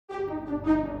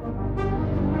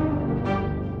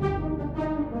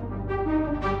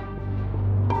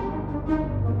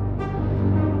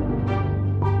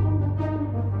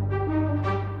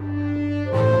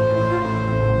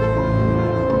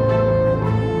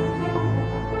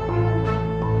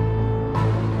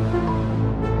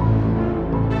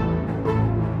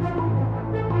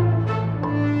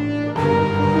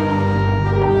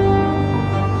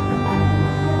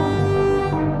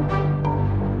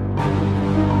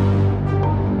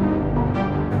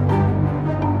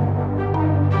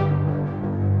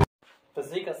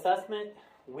assessment,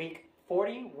 week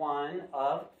 41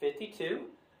 of 52.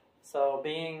 So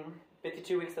being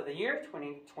 52 weeks of the year,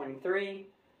 2023,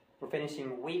 we're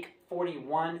finishing week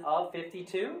 41 of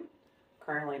 52.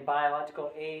 Currently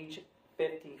biological age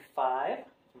 55,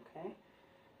 okay?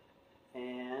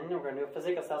 And we're going to do a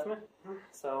physique assessment.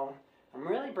 So I'm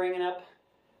really bringing up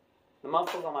the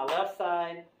muscles on my left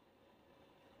side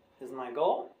is my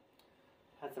goal.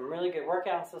 Had some really good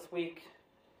workouts this week.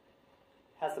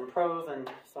 Had some pros and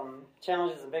some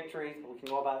challenges and victories, but we can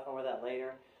go over that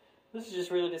later. This is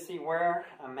just really to see where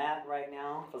I'm at right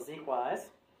now, physique-wise.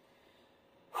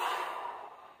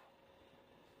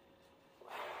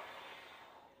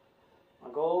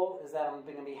 My goal is that I'm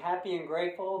going to be happy and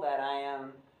grateful that I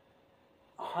am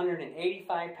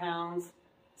 185 pounds,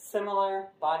 similar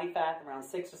body fat, around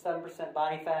 6 or 7%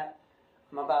 body fat.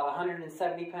 I'm about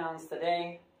 170 pounds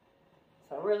today.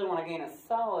 So I really want to gain a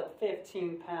solid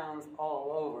 15 pounds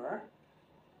all over.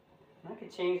 And I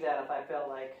could change that if I felt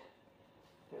like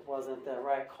it wasn't the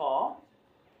right call.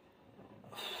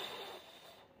 Let's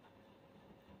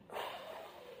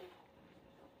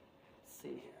see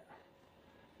here.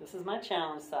 This is my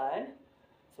challenge side.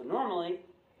 So normally,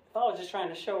 if I was just trying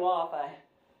to show off,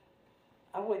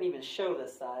 I wouldn't even show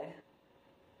this side.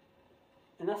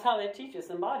 And that's how they teach us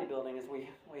in bodybuilding, is we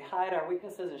hide our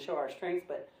weaknesses and show our strengths,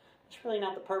 but it's really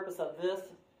not the purpose of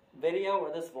this video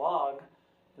or this vlog,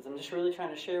 because I'm just really trying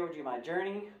to share with you my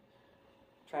journey,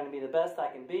 trying to be the best I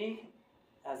can be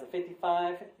as a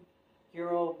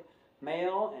 55-year-old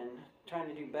male, and trying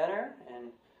to do better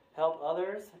and help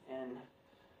others and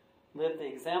live the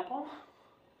example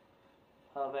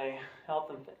of a health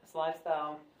and fitness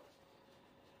lifestyle.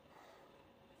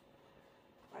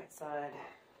 Right side.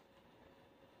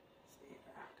 Let's see here.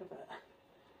 Look at that.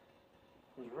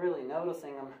 I was really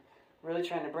noticing I'm really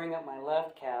trying to bring up my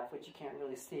left calf, which you can't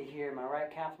really see here. My right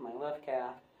calf and my left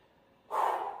calf.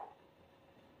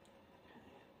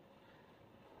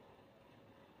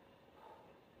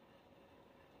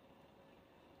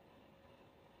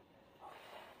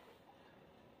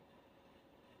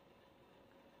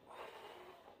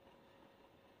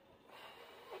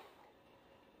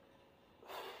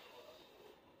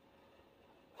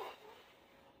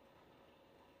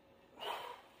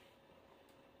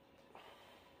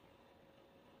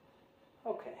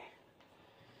 Okay.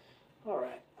 All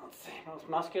right. Let's see. Most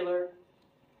muscular.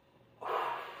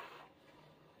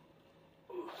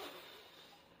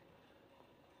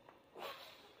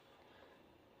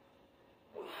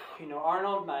 You know,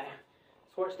 Arnold, my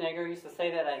Schwarzenegger, used to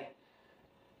say that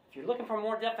if you're looking for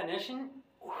more definition,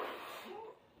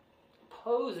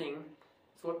 posing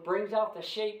is what brings out the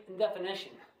shape and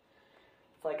definition.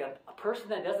 It's like a person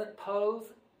that doesn't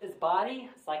pose his body,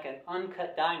 it's like an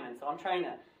uncut diamond. So I'm trying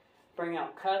to bring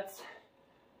out cuts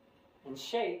and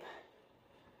shape,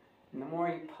 and the more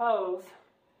you pose,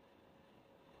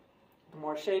 the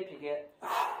more shape you get.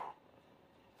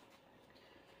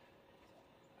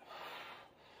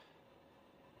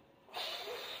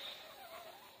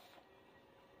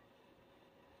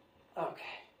 Okay.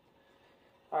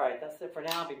 Alright, that's it for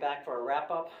now. I'll be back for a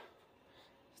wrap-up.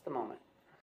 Just a moment.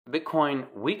 Bitcoin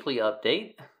weekly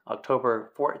update,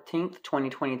 October 14th,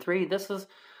 2023. This is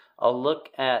a look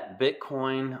at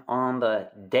Bitcoin on the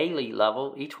daily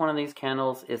level. Each one of these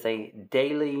candles is a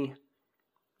daily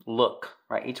look,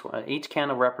 right? Each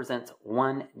candle represents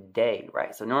one day,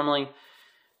 right? So normally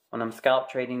when I'm scalp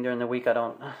trading during the week, I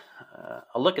don't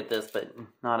I'll look at this, but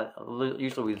not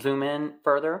usually we zoom in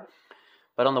further.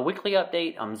 But on the weekly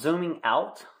update, I'm zooming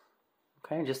out,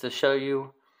 okay, just to show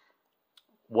you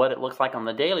what it looks like on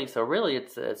the daily. So really,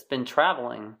 it's been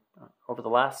traveling over the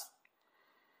last,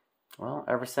 well,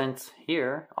 ever since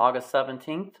here, August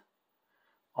 17th,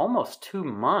 almost 2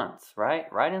 months,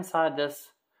 right? Right inside this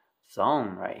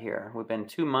zone right here. We've been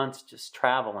 2 months just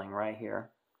traveling right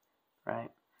here, right?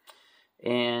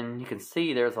 And you can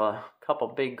see there's a couple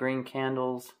big green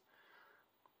candles,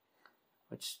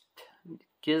 which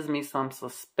gives me some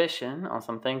suspicion on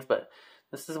some things, but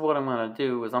this is what I'm going to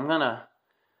do is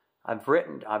I've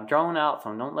drawn out,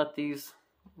 so don't let these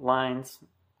lines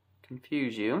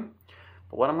confuse you.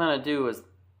 But what I'm going to do is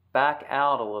back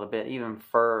out a little bit even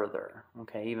further,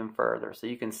 okay, even further. So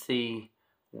you can see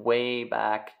way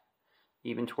back,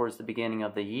 even towards the beginning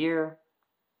of the year.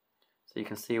 So you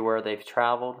can see where they've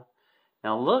traveled.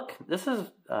 Now look, this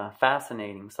is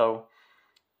fascinating. So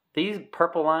these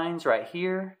purple lines right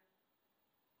here,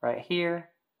 right here,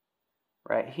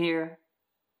 right here,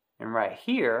 and right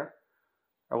here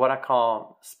are what I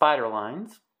call spider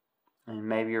lines. And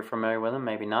maybe you're familiar with them,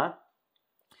 maybe not.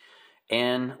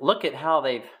 And look at how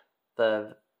they've,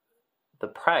 the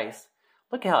price,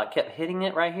 look at how it kept hitting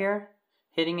it right here.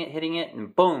 hitting it,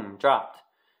 and boom, dropped.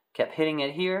 Kept hitting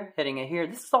it here.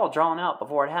 This is all drawn out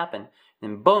before it happened.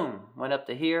 Then boom, went up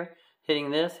to here,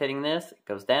 hitting this. It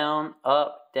goes down,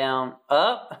 up,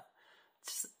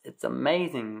 It's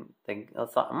amazing.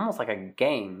 It's almost like a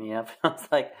game, you know.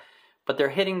 It's like, but they're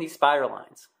hitting these spider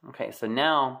lines. Okay, so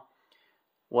now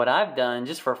what I've done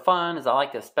just for fun is I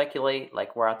like to speculate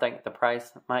like where I think the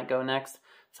price might go next.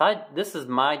 So this is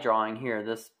my drawing here.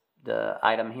 The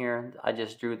item here. I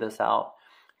just drew this out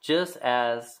just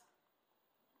as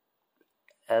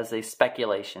a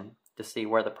speculation to see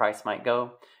where the price might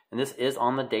go. And this is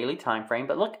on the daily time frame.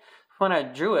 But look, when I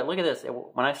drew it, look at this.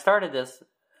 When I started this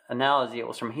analogy, it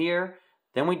was from here.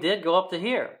 Then we did go up to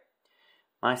here.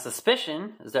 My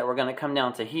suspicion is that we're going to come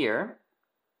down to here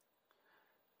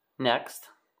next.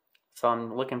 So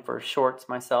I'm looking for shorts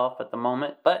myself at the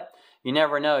moment. But you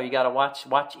never know. You got to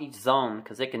watch each zone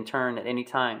because it can turn at any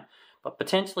time. But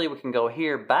potentially we can go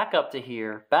here, back up to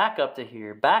here, back up to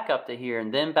here, back up to here,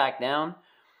 and then back down.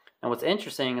 And what's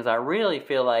interesting is I really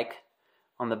feel like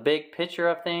on the big picture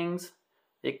of things,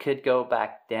 it could go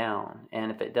back down.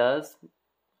 And if it does,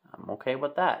 I'm okay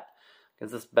with that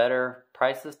because it's better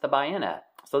prices to buy in at.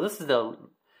 So this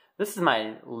is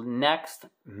my next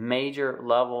major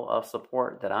level of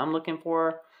support that I'm looking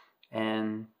for,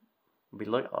 and I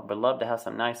would love to have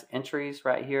some nice entries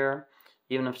right here,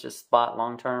 even if it's just spot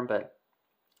long term. But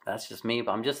that's just me.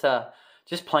 But I'm just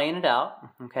playing it out.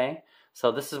 Okay.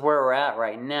 So this is where we're at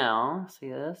right now. See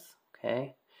this?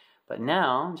 Okay. But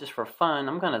now, just for fun,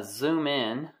 I'm going to zoom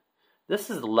in. This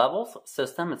is the levels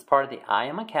system. It's part of the I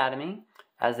Am Academy.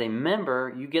 As a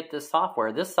member, you get this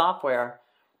software. This software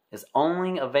is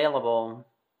only available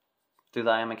through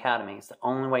the I Am Academy. It's the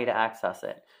only way to access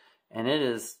it. And it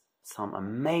is some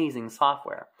amazing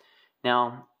software.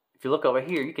 Now, if you look over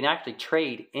here, you can actually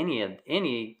trade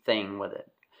anything with it.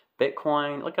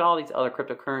 Bitcoin, look at all these other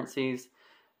cryptocurrencies.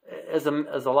 There's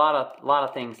a lot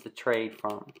of things to trade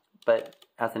from. But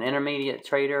as an intermediate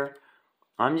trader,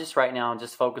 I'm just right now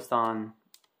just focused on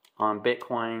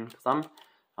Bitcoin because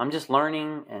I'm just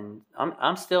learning, and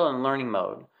I'm still in learning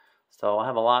mode. So I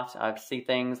have a lot. I see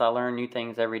things. I learn new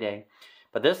things every day.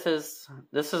 But this is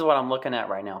what I'm looking at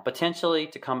right now. Potentially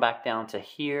to come back down to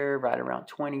here, right around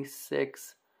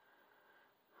 26.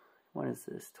 What is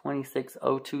this?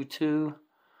 26,022,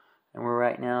 and we're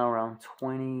right now around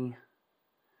 20.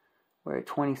 We're at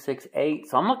 26.8.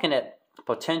 So I'm looking at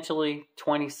potentially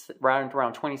right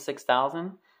around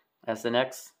 26,000 as the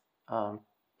next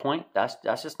point. That's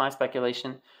just my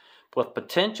speculation, with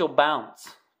potential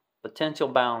bounce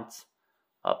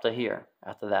up to here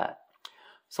after that.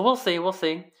 So we'll see.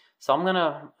 So I'm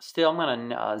gonna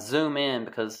zoom in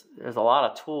because there's a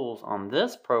lot of tools on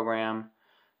this program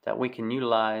that we can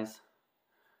utilize.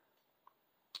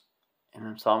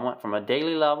 And so I went from a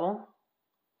daily level.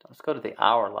 Let's go to the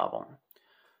hour level,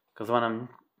 because when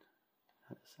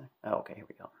okay, here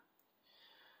we go.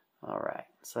 All right,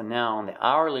 so now on the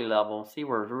hourly level, see,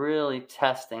 we're really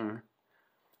testing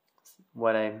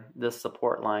this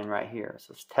support line right here.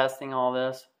 So it's testing all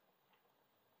this,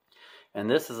 and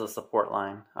this is a support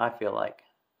line, I feel like,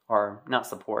 or not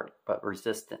support, but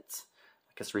resistance.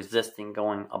 Like it's resisting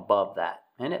going above that,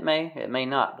 and it may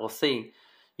not. We'll see.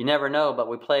 You never know, but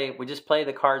we just play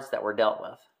the cards that we're dealt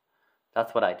with.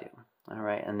 That's what I do. All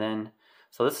right, and then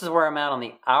so this is where I'm at on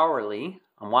the hourly.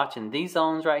 I'm watching these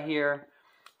zones right here.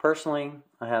 Personally,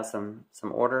 I have some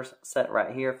orders set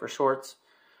right here for shorts,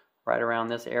 right around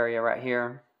this area right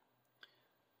here.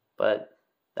 But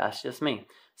that's just me.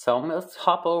 So let's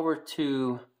hop over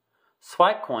to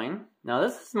Swipecoin. Now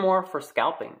this is more for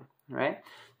scalping, right?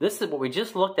 This is what we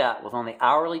just looked at was on the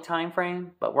hourly time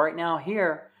frame, but right now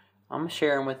here I'm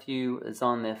sharing with you is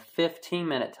on the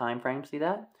 15-minute time frame. See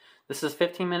that? This is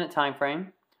 15-minute time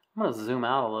frame. I'm going to zoom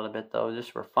out a little bit though,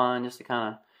 just for fun, just to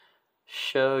kind of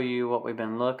show you what we've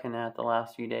been looking at the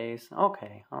last few days.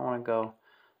 Okay, I don't want to go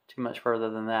too much further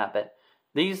than that, but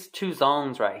these two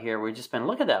zones right here, we've just been,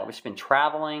 look at that, we've just been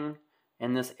traveling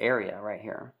in this area right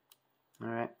here. All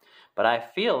right, but I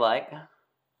feel like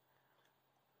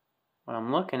what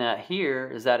I'm looking at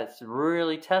here is that it's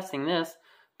really testing this.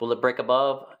 Will it break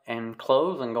above and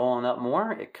close and go on up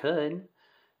more? It could.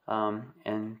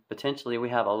 And potentially we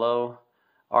have a low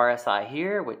RSI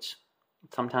here, which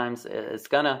sometimes it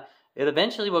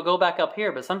eventually will go back up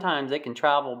here, but sometimes it can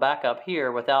travel back up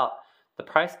here without the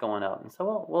price going up. And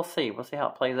so we'll see. We'll see how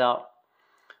it plays out.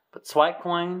 But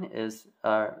Swipecoin is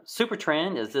super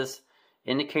trend is this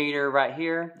indicator right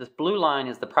here. This blue line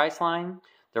is the price line.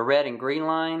 The red and green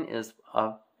line is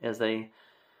a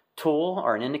tool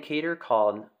or an indicator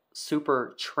called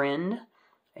super trend.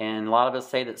 And a lot of us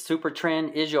say that super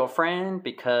trend is your friend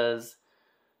because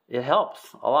it helps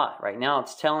a lot. Right now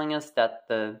it's telling us that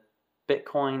the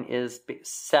Bitcoin is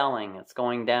selling. It's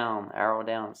going down, arrow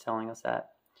down. It's telling us that.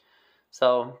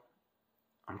 So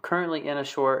I'm currently in a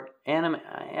short, and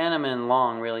I'm in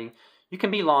long, really. You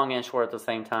can be long and short at the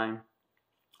same time.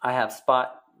 I have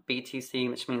spot BTC,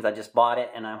 which means I just bought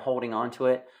it and I'm holding on to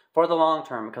it for the long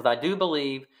term, because I do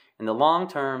believe in the long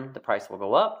term the price will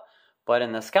go up. But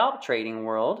in the scalp trading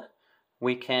world,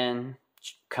 you can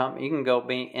go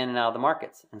be in and out of the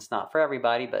markets. It's not for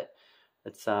everybody, but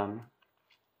it's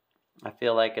I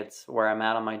feel like it's where I'm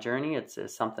at on my journey. It's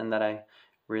something that I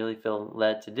really feel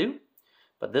led to do.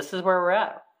 But this is where we're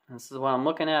at. This is what I'm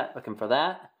looking at, looking for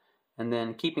that. And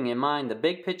then keeping in mind the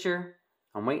big picture,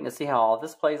 I'm waiting to see how all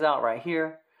this plays out right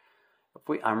here.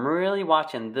 I'm really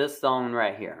watching this zone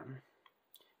right here.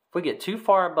 If we get too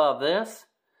far above this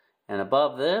and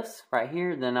above this right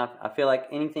here, then I feel like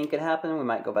anything could happen. We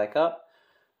might go back up.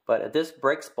 But if this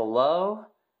breaks below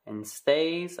and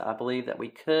stays, I believe that we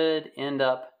could end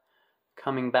up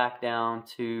coming back down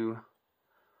to,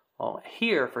 well,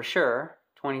 here for sure,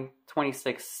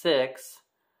 26.6,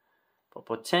 but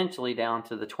potentially down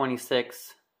to the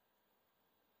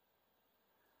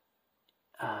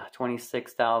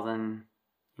 26,000,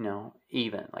 you know,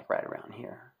 even, like right around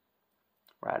here.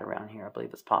 Right around here. I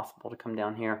believe it's possible to come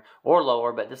down here or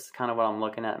lower, but this is kind of what I'm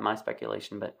looking at in my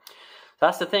speculation. But so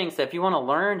that's the thing. So if you want to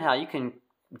learn how you can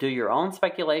do your own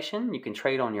speculation, you can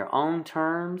trade on your own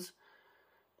terms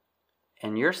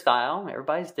and your style.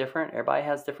 Everybody's different. Everybody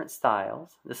has different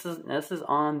styles. This is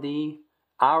on the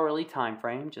hourly time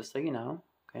frame, just so you know.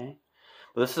 Okay.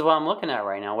 But this is what I'm looking at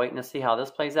right now, waiting to see how this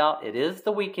plays out. It is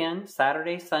the weekend.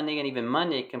 Saturday, Sunday, and even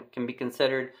Monday can be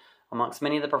considered, amongst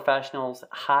many of the professionals,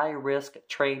 high-risk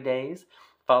trade days.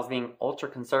 If I was being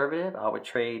ultra-conservative, I would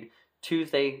trade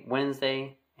Tuesday,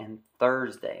 Wednesday, and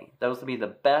Thursday. Those would be the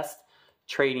best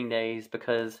trading days,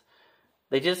 because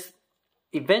they just,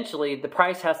 eventually, the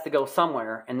price has to go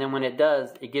somewhere, and then when it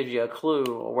does, it gives you a clue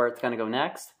where it's going to go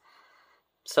next.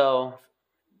 So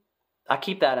I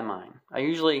keep that in mind. I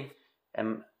usually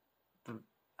am, I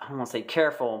don't want to say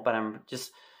careful, but I'm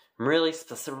really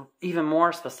specific, even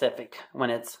more specific when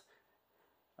it's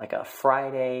like a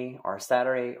Friday or a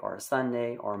Saturday or a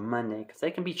Sunday or a Monday, because they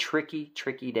can be tricky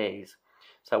days.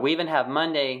 So we even have a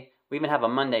Monday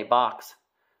box,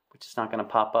 which is not going to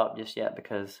pop up just yet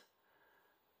because,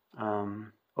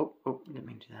 didn't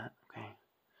mean to do that. Okay.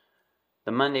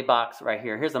 The Monday box right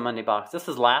here. Here's the Monday box. This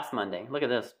is last Monday. Look at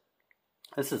this.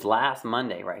 This is last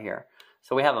Monday right here.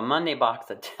 So we have a Monday box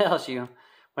that tells you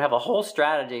we have a whole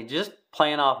strategy just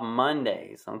playing off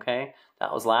Mondays. Okay.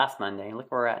 That was last Monday.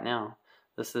 Look where we're at now.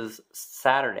 This is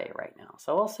Saturday right now.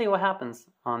 So we'll see what happens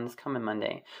on this coming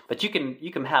Monday. But you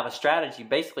can have a strategy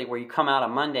basically where you come out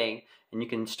on Monday and you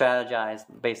can strategize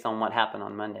based on what happened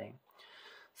on Monday.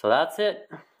 So that's it.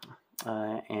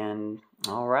 And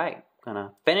all right, I'm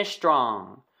gonna finish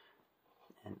strong,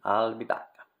 and I'll be back.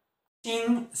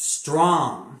 Finishing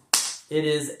strong. It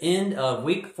is end of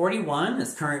week 41.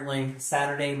 It's currently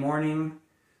Saturday morning,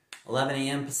 11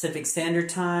 a.m. Pacific Standard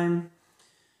Time.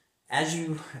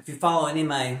 If you follow any of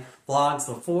my vlogs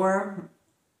before,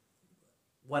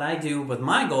 what I do with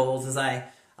my goals is I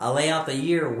lay out the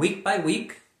year week by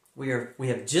week. We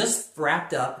have just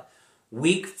wrapped up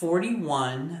week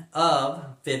 41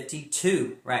 of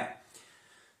 52, right?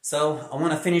 So I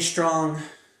want to finish strong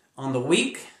on the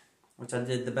week, which I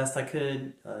did the best I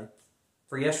could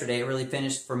for yesterday. It really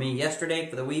finished for me yesterday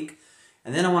for the week.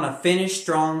 And then I want to finish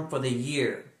strong for the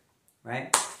year,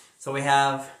 right? So we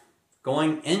have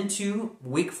going into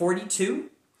week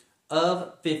 42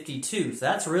 of 52. So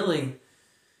that's really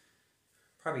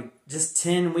probably just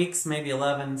 10 weeks, maybe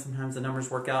 11. Sometimes the numbers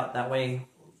work out that way.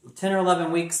 10 or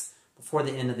 11 weeks before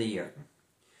the end of the year.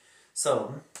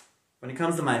 So when it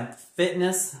comes to my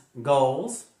fitness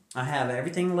goals, I have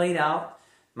everything laid out.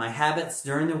 My habits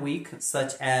during the week,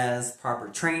 such as proper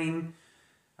training.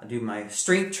 I do my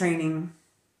strength training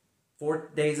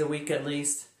 4 days a week at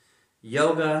least.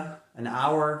 Yoga, an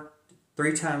hour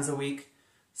 3 times a week.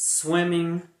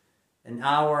 Swimming, an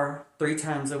hour 3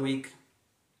 times a week.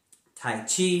 Tai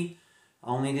Chi, I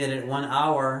only did it 1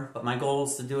 hour, but my goal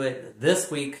is to do it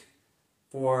this week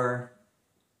for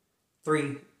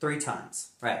three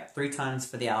times. Right, 3 times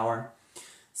for the hour.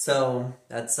 So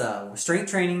that's strength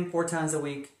training 4 times a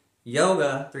week,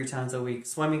 yoga 3 times a week,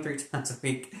 swimming 3 times a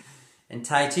week, and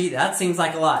Tai Chi. That seems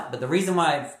like a lot, but the reason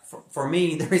why, for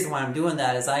me, the reason why I'm doing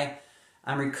that is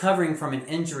I'm recovering from an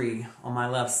injury on my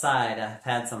left side. I've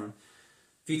had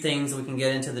few things, we can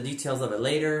get into the details of it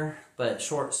later, but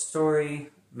long story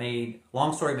made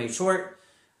short,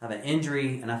 I have an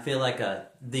injury, and I feel like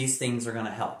these things are going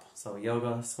to help. So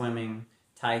yoga, swimming,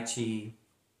 Tai Chi,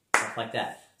 stuff like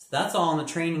that. So that's all on the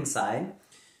training side.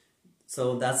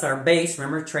 So that's our base.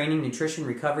 Remember, training, nutrition,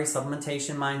 recovery,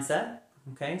 supplementation, mindset.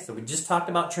 Okay, so we just talked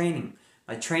about training.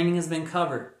 My training has been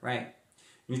covered, right?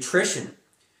 Nutrition.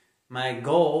 My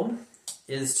goal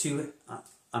is to,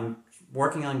 I'm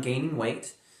working on gaining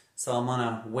weight. So I'm on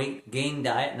a weight gain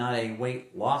diet, not a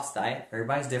weight loss diet.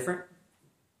 Everybody's different.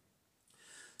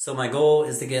 So my goal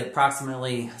is to get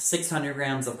approximately 600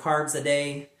 grams of carbs a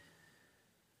day,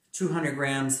 200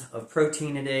 grams of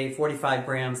protein a day, 45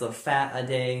 grams of fat a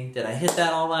day. Did I hit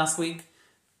that all last week?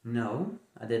 No,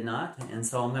 I did not. And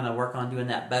so I'm going to work on doing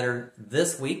that better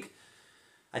this week.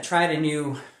 I tried a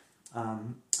new,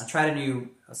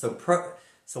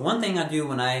 so one thing I do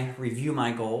when I review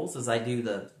my goals is I do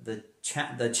the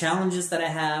challenges that I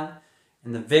have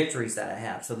and the victories that I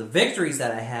have. So the victories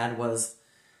that I had was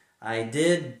I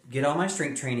did get all my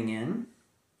strength training in,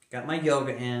 got my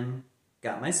yoga in,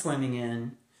 got my swimming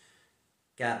in,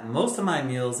 got most of my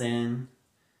meals in.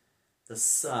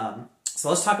 So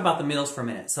let's talk about the meals for a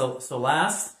minute. So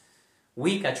last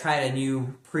week I tried a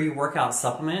new pre-workout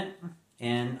supplement,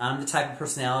 and I'm the type of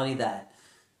personality that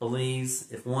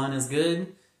believes if one is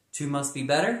good, two must be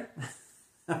better.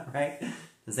 Right?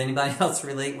 Does anybody else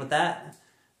relate with that?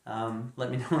 Let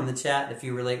me know in the chat if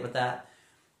you relate with that.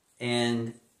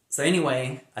 And so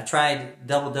anyway, I tried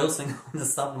double dosing on the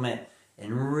supplement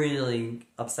and really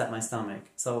upset my stomach.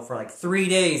 So for like 3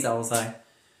 days, I was like,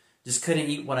 just couldn't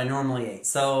eat what I normally ate.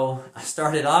 So I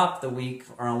started off the week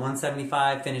around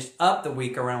 175, finished up the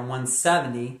week around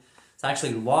 170. So I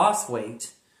actually lost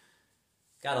weight,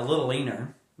 got a little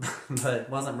leaner, but it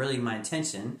wasn't really my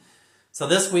intention. So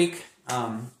this week,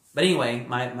 but anyway,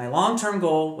 my long-term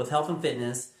goal with health and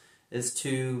fitness is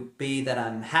to be that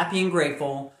I'm happy and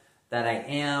grateful that I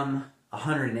am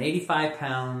 185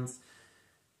 pounds,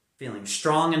 feeling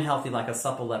strong and healthy like a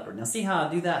supple leopard. Now see how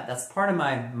I do that? That's part of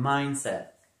my mindset.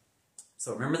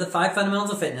 So remember the 5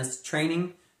 fundamentals of fitness: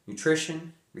 training,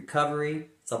 nutrition, recovery,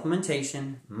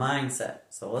 supplementation, mindset.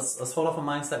 So let's hold off on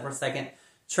mindset for a second.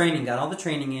 Training, got all the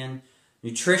training in.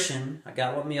 Nutrition, I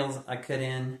got what meals I could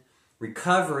in.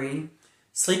 Recovery,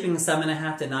 sleeping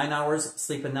 7.5 to 9 hours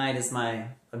sleep a night is my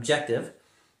objective.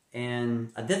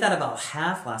 And I did that about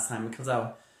half last time because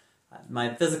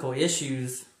my physical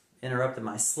issues interrupted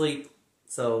my sleep.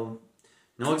 So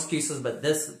no excuses,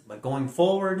 but going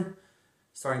forward,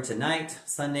 starting tonight,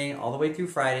 Sunday, all the way through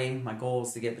Friday, my goal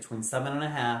is to get between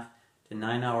 7.5 to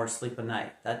 9 hours sleep a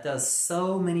night. That does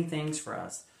so many things for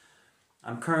us.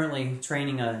 I'm currently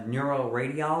training a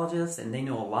neuroradiologist, and they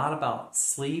know a lot about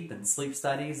sleep and sleep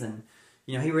studies. And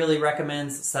you know, he really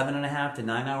recommends 7.5 to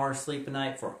 9 hours sleep a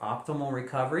night for optimal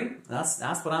recovery. That's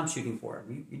what I'm shooting for.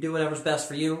 You do whatever's best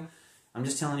for you. I'm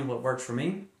just telling you what works for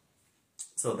me.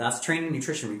 So that's training,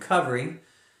 nutrition, recovery.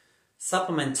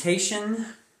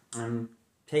 Supplementation. I'm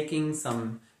taking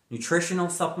some nutritional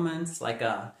supplements. Like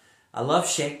I love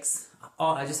shakes.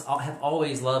 I have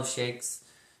always loved shakes.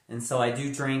 And so I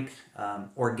do drink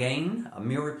Orgain, a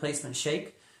meal replacement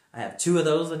shake. I have 2 of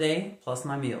those a day, plus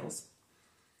my meals.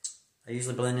 I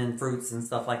usually blend in fruits and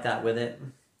stuff like that with it.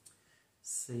 Let's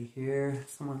see here,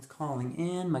 someone's calling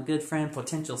in, my good friend,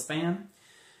 potential spam.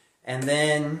 And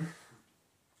then,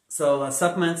 so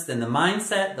supplements, then the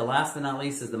mindset, the last but not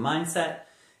least is the mindset.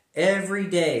 Every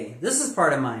day, this is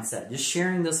part of mindset. Just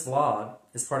sharing this vlog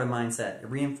is part of mindset. It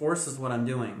reinforces what I'm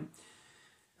doing.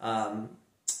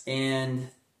 And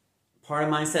part of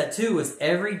mindset too is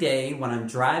every day when I'm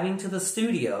driving to the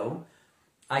studio,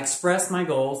 I express my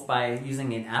goals by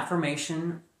using an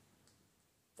affirmation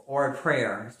or a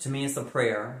prayer. To me, it's a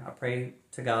prayer. I pray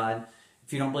to God.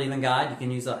 If you don't believe in God, you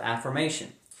can use an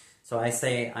affirmation. So I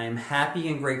say, I am happy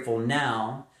and grateful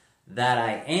now that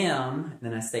I am,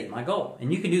 then I state my goal.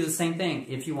 And you can do the same thing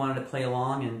if you wanted to play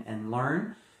along and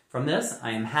learn from this.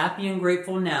 I am happy and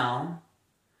grateful now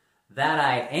that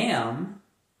I am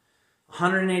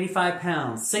 185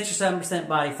 pounds, 6 or 7%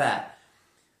 body fat,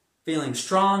 feeling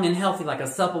strong and healthy like a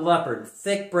supple leopard,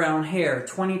 thick brown hair,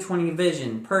 20/20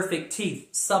 vision, perfect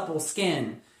teeth, supple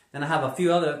skin. Then I have a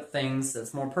few other things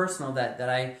that's more personal that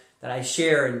I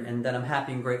share and that I'm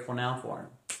happy and grateful now for.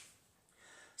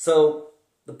 So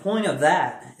the point of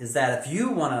that is that if you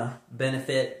want to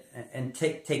benefit and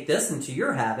take this into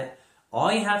your habit,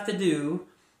 all you have to do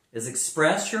is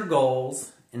express your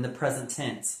goals in the present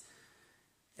tense.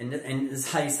 And this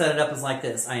is how you set it up is like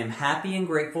this. I am happy and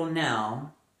grateful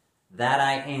now that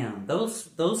I am.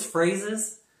 Those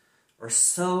phrases are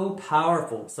so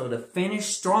powerful. So to finish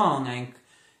strong,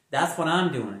 that's what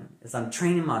I'm doing. Is I'm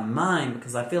training my mind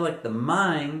because I feel like the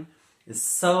mind is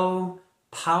so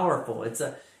powerful. It's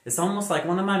almost like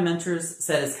one of my mentors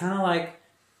said, it's kind of like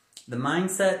the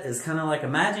mindset is kind of like,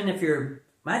 imagine you're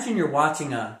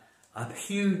watching a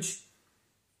huge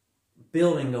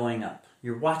building going up.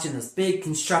 You're watching this big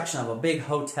construction of a big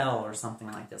hotel or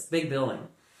something like this, big building.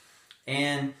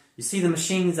 And you see the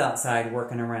machines outside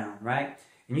working around, right?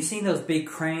 And you see those big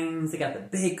cranes. They got the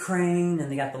big crane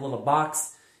and they got the little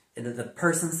box that the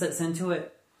person sits into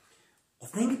it. Well,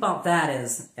 think about that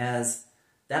as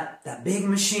that big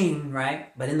machine,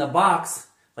 right? But in the box,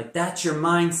 like, that's your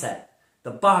mindset. The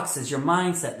box is your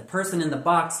mindset. The person in the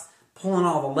box pulling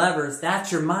all the levers,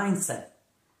 that's your mindset.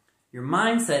 Your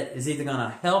mindset is either going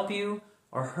to help you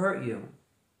or hurt you.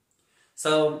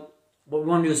 So what we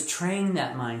want to do is train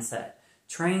that mindset.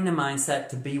 Train the mindset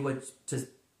to be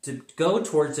to go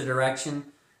towards the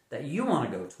direction that you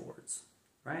want to go towards,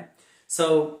 right?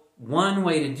 So one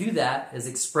way to do that is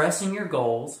expressing your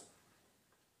goals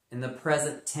in the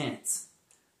present tense,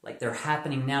 like they're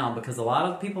happening now, because a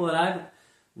lot of people that I'm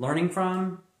learning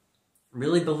from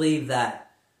really believe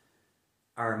that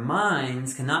our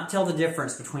minds cannot tell the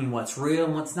difference between what's real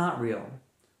and what's not real.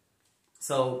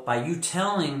 So by you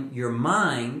telling your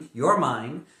mind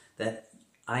that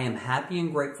I am happy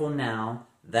and grateful now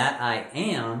that I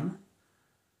am,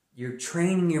 you're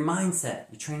training your mindset.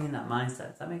 You're training that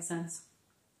mindset. Does that make sense?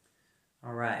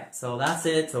 All right, so that's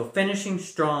it. So finishing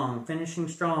strong.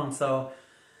 So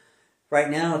right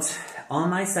now it's on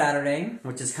my Saturday,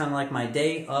 which is kind of like my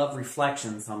day of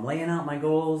reflection. So I'm laying out my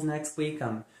goals next week.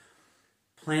 I'm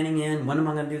planning in when am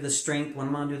I going to do the strength, when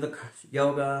am I going to do the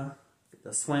yoga,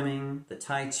 the swimming, the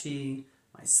tai chi,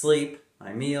 my sleep,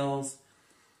 my meals.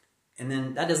 And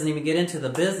then that doesn't even get into the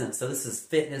business. So this is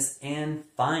fitness and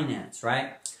finance,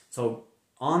 right? So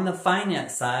on the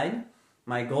finance side,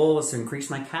 my goal is to increase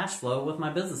my cash flow with my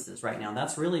businesses right now.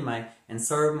 That's really and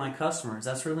serve my customers.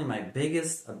 That's really my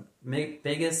biggest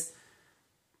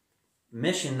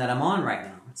mission that I'm on right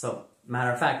now. So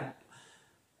matter of fact,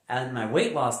 as my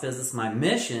weight loss business, my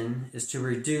mission is to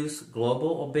reduce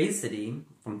global obesity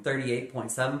from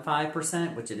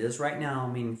 38.75%, which it is right now,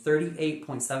 meaning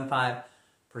 38.75%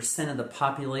 of the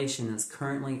population is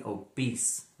currently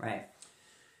obese, right?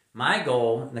 My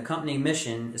goal and the company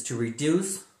mission is to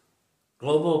reduce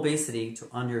global obesity to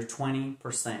under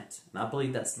 20%. And I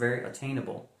believe that's very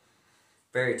attainable.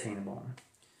 Very attainable.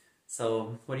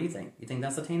 So what do you think? You think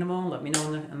that's attainable? Let me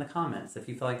know in the comments if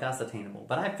you feel like that's attainable.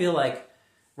 But I feel like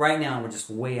right now we're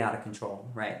just way out of control,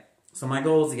 right? So my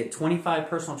goal is to get 25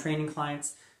 personal training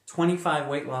clients, 25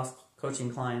 weight loss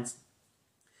coaching clients,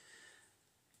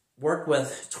 work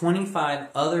with 25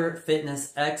 other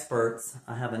fitness experts.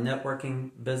 I have a networking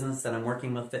business that I'm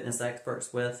working with fitness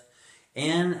experts with.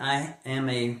 And I am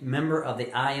a member of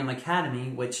the I Am Academy,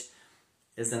 which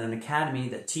is an academy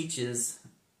that teaches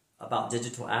about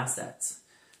digital assets.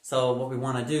 So what we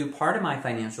want to do, part of my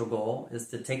financial goal, is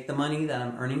to take the money that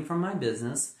I'm earning from my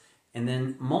business and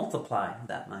then multiply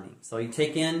that money. So you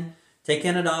take in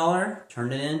 $1,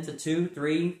 turn it into $2,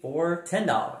 $3, $4,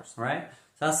 $10, right?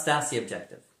 So that's the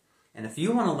objective. And if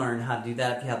you want to learn how to do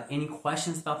that, if you have any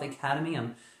questions about the academy,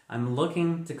 I'm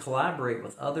looking to collaborate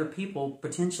with other people,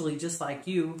 potentially just like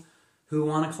you, who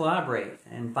want to collaborate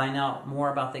and find out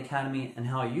more about the academy and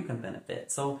how you can benefit.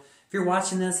 So if you're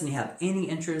watching this and you have any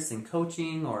interest in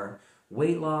coaching or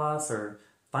weight loss or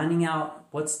finding out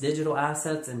what's digital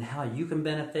assets and how you can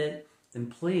benefit,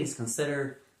 then please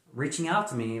consider reaching out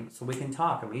to me so we can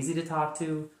talk. I'm easy to talk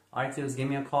to. All you have to do is give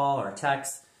me a call or a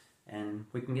text and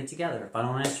we can get together. If I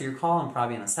don't answer your call, I'm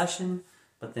probably in a session,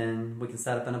 but then we can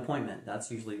set up an appointment.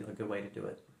 That's usually a good way to do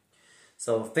it.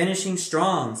 So finishing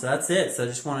strong. So that's it. So I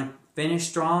just want to finish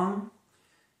strong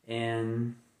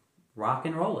and rock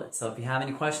and roll it. So if you have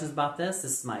any questions about this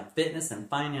is my fitness and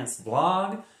finance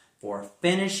vlog for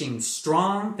finishing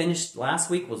strong. Finished last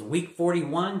week was week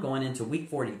 41, going into week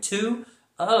 42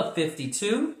 of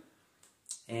 52.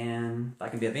 And if I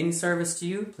can be of any service to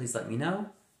you, please let me know.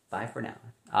 Bye for now.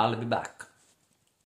 I'll be back.